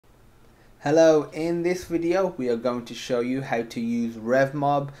Hello, in this video we are going to show you how to use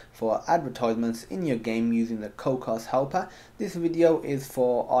RevMob for advertisements in your game using the Cocos helper. This video is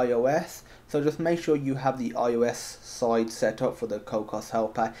for iOS, so just make sure you have the iOS side set up for the Cocos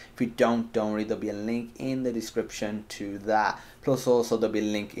helper. If you don't worry, there'll be a link in the description to that. Plus also there'll be a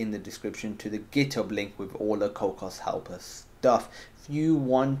link in the description to the GitHub link with all the Cocos helper stuff. If you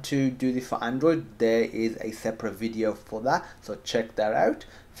want to do this for Android, there is a separate video for that, so check that out.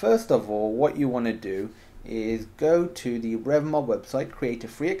 First of all, what you want to do is go to the RevMob website, create a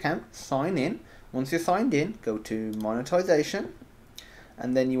free account, sign in. Once you're signed in, go to monetization,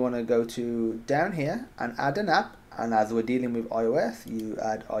 and then you want to go to down here and add an app. And as we're dealing with iOS, you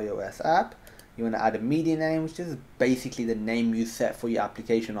add iOS app. You want to add a media name, which is basically the name you set for your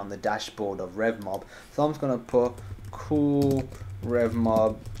application on the dashboard of RevMob. So I'm just going to put cool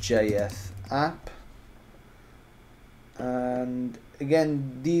RevMob JS app. And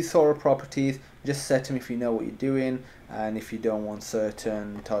again, these sort of properties, just set them if you know what you're doing, and if you don't want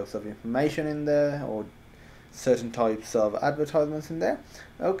certain types of information in there or certain types of advertisements in there.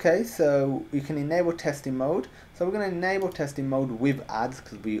 Okay, so we can enable testing mode. So we're going to enable testing mode with ads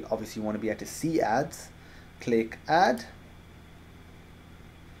because we obviously want to be able to see ads. Click add.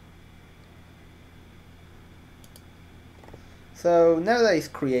 So now that it's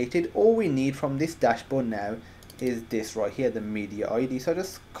created, all we need from this dashboard now is this right here, the media ID. So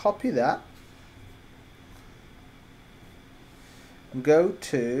just copy that, go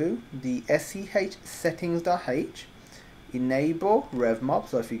to the SEH settings.h, enable RevMob.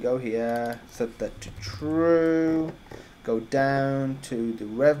 So if you go here, set that to true, go down to the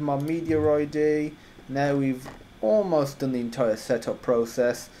RevMob media ID. Now we've almost done the entire setup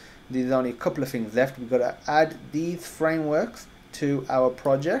process. There's only a couple of things left. We've got to add these frameworks to our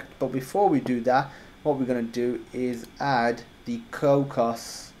project, but before we do that, what we're going to do is add the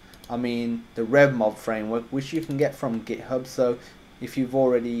Cocos, the RevMob framework, which you can get from GitHub. So if you've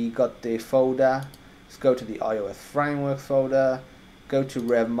already got the folder, just go to the iOS framework folder, go to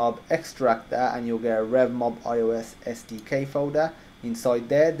RevMob, extract that, and you'll get a RevMob iOS SDK folder. Inside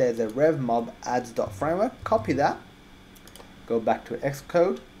there, there's a RevMob ads.framework. Copy that, go back to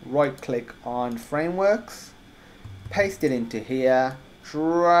Xcode, right click on frameworks, paste it into here,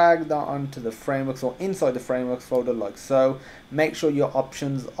 drag that onto the frameworks or inside the frameworks folder like so. Make sure your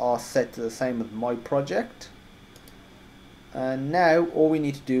options are set to the same as my project. And now all we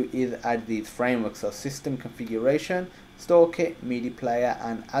need to do is add these frameworks. So system configuration, store kit, media player,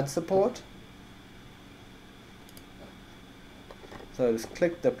 and ad support. So just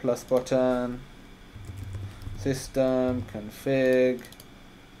click the plus button, system config,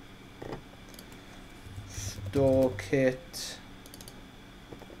 store kit,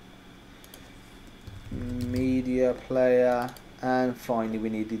 media player, and finally we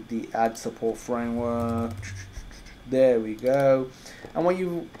needed the ad support framework. There we go. And what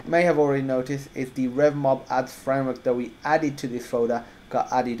you may have already noticed is the RevMob ads framework that we added to this folder got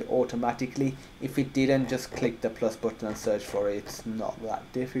added automatically. If it didn't, just click the plus button and search for it. It's not that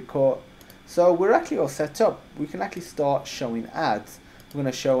difficult. So we're actually all set up. We can actually start showing ads. We're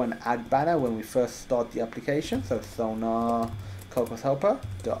going to show an ad banner when we first start the application. So Sonar Cocos helper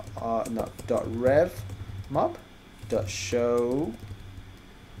 .revmob .show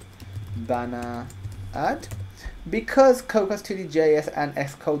banner ad. Because Cocos 2D.js and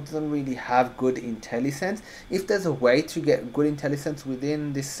Xcode doesn't really have good IntelliSense, if there's a way to get good IntelliSense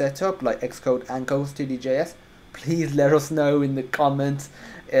within this setup like Xcode and Cocos 2D.js, please let us know in the comments,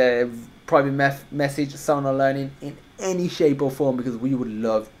 private message, Sonar Learning, in any shape or form, because we would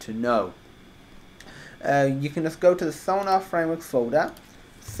love to know. You can just go to the Sonar Frameworks folder,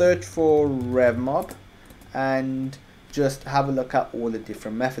 search for RevMob, and just have a look at all the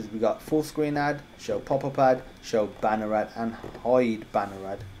different methods. We got full screen ad, show pop-up ad, show banner ad, and hide banner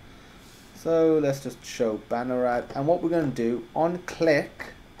ad. So let's just show banner ad, and what we're going to do, on click,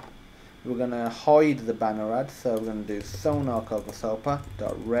 we're going to hide the banner ad. So we're going to do Sonar Cocos helper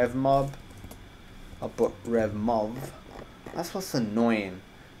 .revmob. I'll put RevMob. That's what's annoying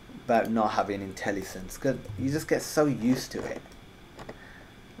about not having IntelliSense, because you just get so used to it.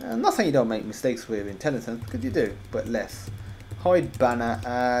 I'm not saying you don't make mistakes with IntelliSense, because you do, but less. Hide banner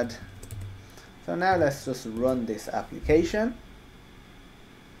ad. So now let's just run this application.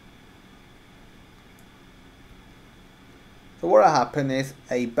 So what will happen is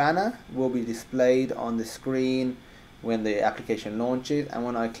a banner will be displayed on the screen when the application launches, and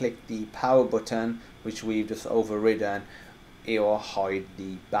when I click the power button, which we've just overridden, it will hide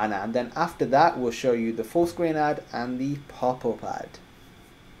the banner. And then after that, we'll show you the full screen ad and the pop-up ad.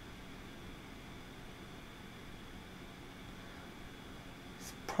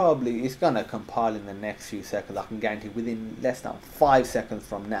 it's gonna compile in the next few seconds. I can guarantee within less than 5 seconds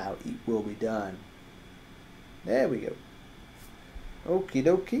from now it will be done. There we go. Okie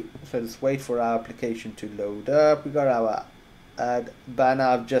dokie. So let's wait for our application to load up. We got our ad banner.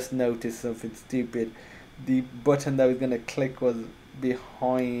 I've just noticed something stupid. The button that we're gonna click was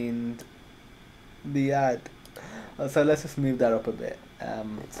behind the ad. So let's just move that up a bit.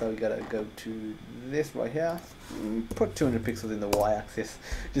 So we gotta go to this right here. Put 200 pixels in the y-axis,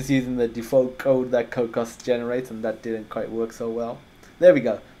 just using the default code that Cocos generates, and that didn't quite work so well. There we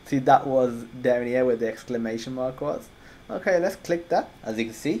go. See, that was down here where the exclamation mark was. Okay, let's click that. As you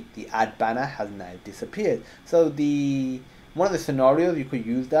can see, the ad banner has now disappeared. So one of the scenarios you could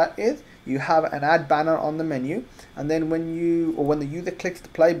use that is you have an ad banner on the menu, and then when the user clicks the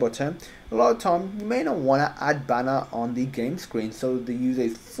play button, a lot of time you may not want to add banner on the game screen, so the user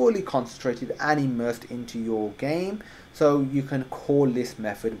is fully concentrated and immersed into your game. So you can call this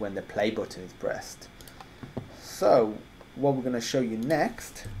method when the play button is pressed. So what we're going to show you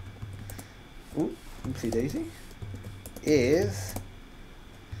next, oopsie daisy, is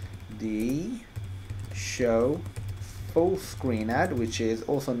the show full screen ad, which is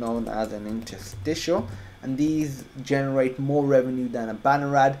also known as an interstitial, and these generate more revenue than a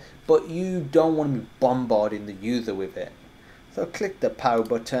banner ad, but you don't want to be bombarding the user with it. So click the power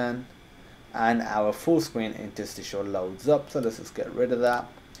button and our full screen interstitial loads up. So let's just get rid of that,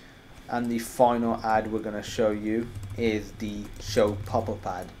 and the final ad we're going to show you is the show pop-up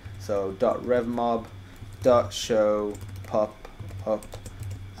ad. So .revmob .show pop-up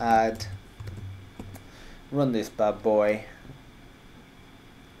ad. Run this bad boy.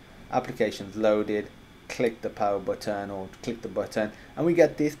 Application's loaded. Click the power button or click the button, and we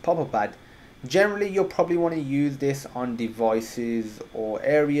get this pop-up ad. Generally, you'll probably want to use this on devices or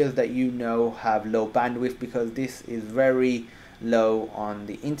areas that you know have low bandwidth, because this is very low on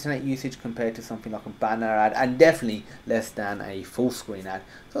the internet usage compared to something like a banner ad, and definitely less than a full screen ad.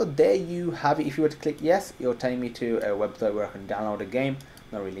 So there you have it. If you were to click yes, it'll take me to a website where I can download a game.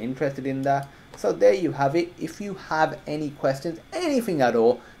 Not really interested in that. So there you have it. If you have any questions, anything at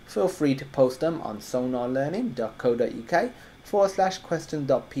all, feel free to post them on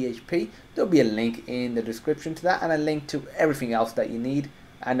sonarlearning.co.uk/question.php. There'll be a link in the description to that, and a link to everything else that you need.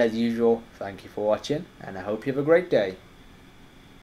 And as usual, thank you for watching, and I hope you have a great day.